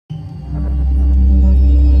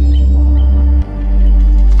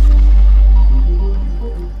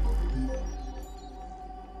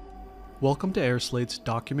Welcome to airSlate's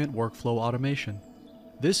Document Workflow Automation.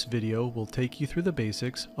 This video will take you through the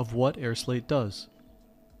basics of what airSlate does.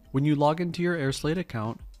 When you log into your airSlate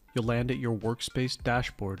account, you'll land at your Workspace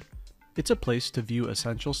dashboard. It's a place to view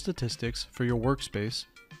essential statistics for your workspace,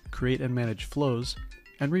 create and manage flows,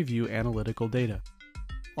 and review analytical data.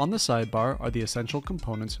 On the sidebar are the essential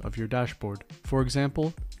components of your dashboard. For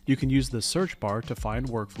example, you can use the search bar to find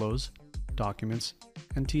workflows, documents,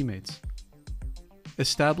 and teammates.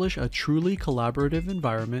 Establish a truly collaborative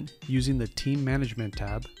environment using the Team Management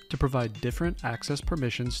tab to provide different access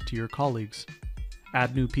permissions to your colleagues.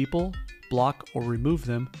 Add new people, block or remove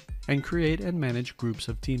them, and create and manage groups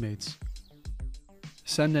of teammates.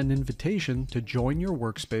 Send an invitation to join your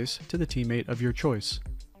workspace to the teammate of your choice.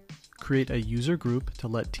 Create a user group to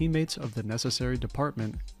let teammates of the necessary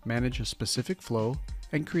department manage a specific flow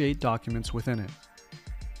and create documents within it.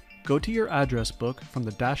 Go to your address book from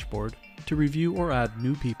the dashboard to review or add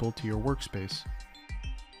new people to your workspace.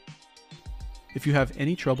 If you have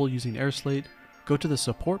any trouble using airSlate, go to the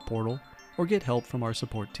support portal or get help from our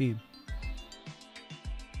support team.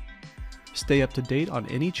 Stay up to date on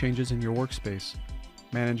any changes in your workspace.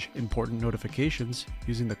 Manage important notifications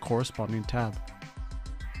using the corresponding tab.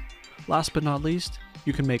 Last but not least,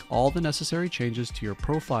 you can make all the necessary changes to your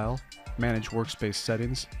profile, manage workspace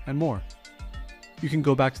settings, and more. You can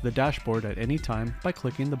go back to the dashboard at any time by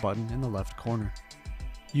clicking the button in the left corner.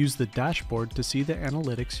 Use the dashboard to see the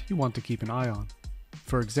analytics you want to keep an eye on.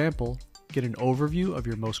 For example, get an overview of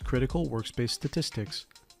your most critical workspace statistics.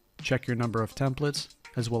 Check your number of templates,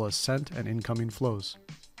 as well as sent and incoming flows.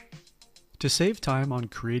 To save time on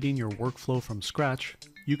creating your workflow from scratch,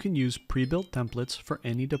 you can use pre-built templates for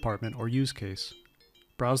any department or use case.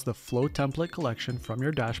 Browse the flow template collection from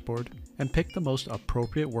your dashboard and pick the most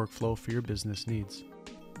appropriate workflow for your business needs.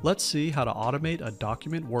 Let's see how to automate a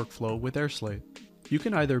document workflow with airSlate. You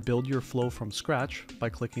can either build your flow from scratch by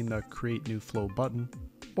clicking the Create New Flow button,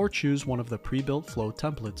 or choose one of the pre-built flow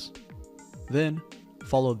templates. Then,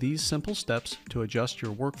 follow these simple steps to adjust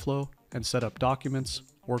your workflow and set up documents,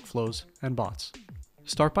 workflows, and bots.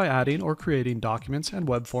 Start by adding or creating documents and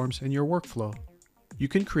web forms in your workflow. You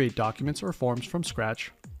can create documents or forms from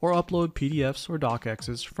scratch, or upload PDFs or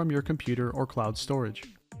docx's from your computer or cloud storage.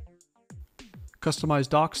 Customize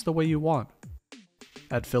docs the way you want.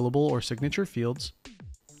 Add fillable or signature fields,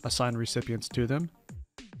 assign recipients to them,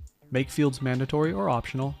 make fields mandatory or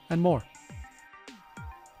optional, and more.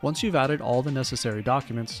 Once you've added all the necessary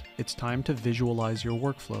documents, it's time to visualize your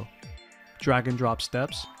workflow. Drag and drop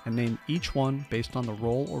steps and name each one based on the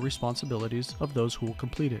role or responsibilities of those who will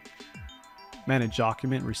complete it. Manage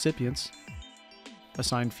document recipients,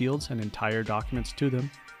 assign fields and entire documents to them,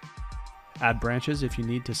 add branches if you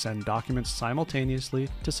need to send documents simultaneously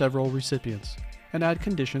to several recipients, and add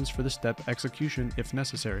conditions for the step execution if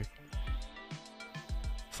necessary.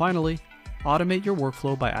 Finally, automate your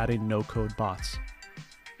workflow by adding no-code bots.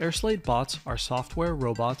 airSlate bots are software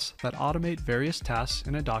robots that automate various tasks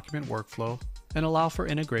in a document workflow and allow for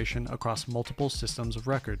integration across multiple systems of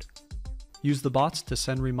record. Use the bots to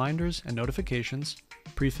send reminders and notifications,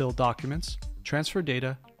 pre-fill documents, transfer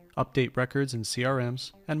data, update records in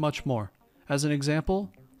CRMs, and much more. As an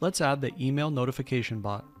example, let's add the email notification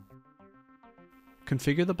bot.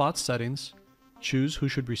 Configure the bot's settings, choose who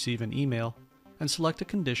should receive an email, and select a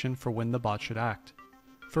condition for when the bot should act.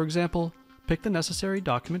 For example, pick the necessary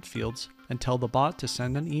document fields and tell the bot to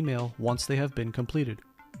send an email once they have been completed.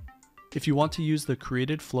 If you want to use the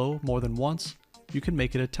created flow more than once, you can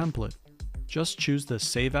make it a template. Just choose the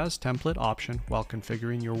Save As Template option while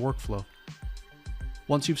configuring your workflow.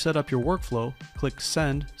 Once you've set up your workflow, click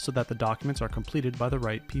Send so that the documents are completed by the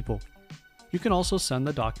right people. You can also send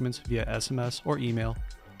the documents via SMS or email,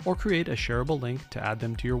 or create a shareable link to add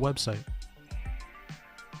them to your website.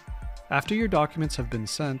 After your documents have been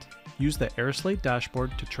sent, use the airSlate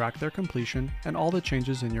dashboard to track their completion and all the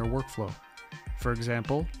changes in your workflow. For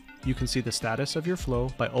example, you can see the status of your flow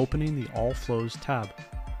by opening the All Flows tab.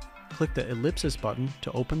 Click the ellipsis button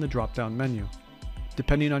to open the drop-down menu.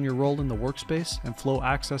 Depending on your role in the workspace and flow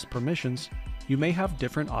access permissions, you may have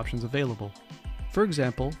different options available. For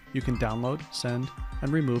example, you can download, send,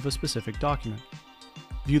 and remove a specific document.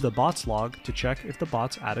 View the bots log to check if the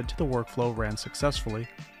bots added to the workflow ran successfully,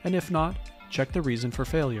 and if not, check the reason for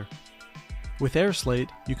failure. With airSlate,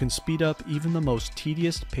 you can speed up even the most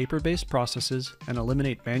tedious paper-based processes and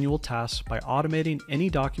eliminate manual tasks by automating any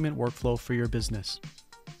document workflow for your business.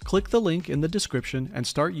 Click the link in the description and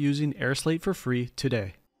start using airSlate for free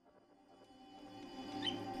today.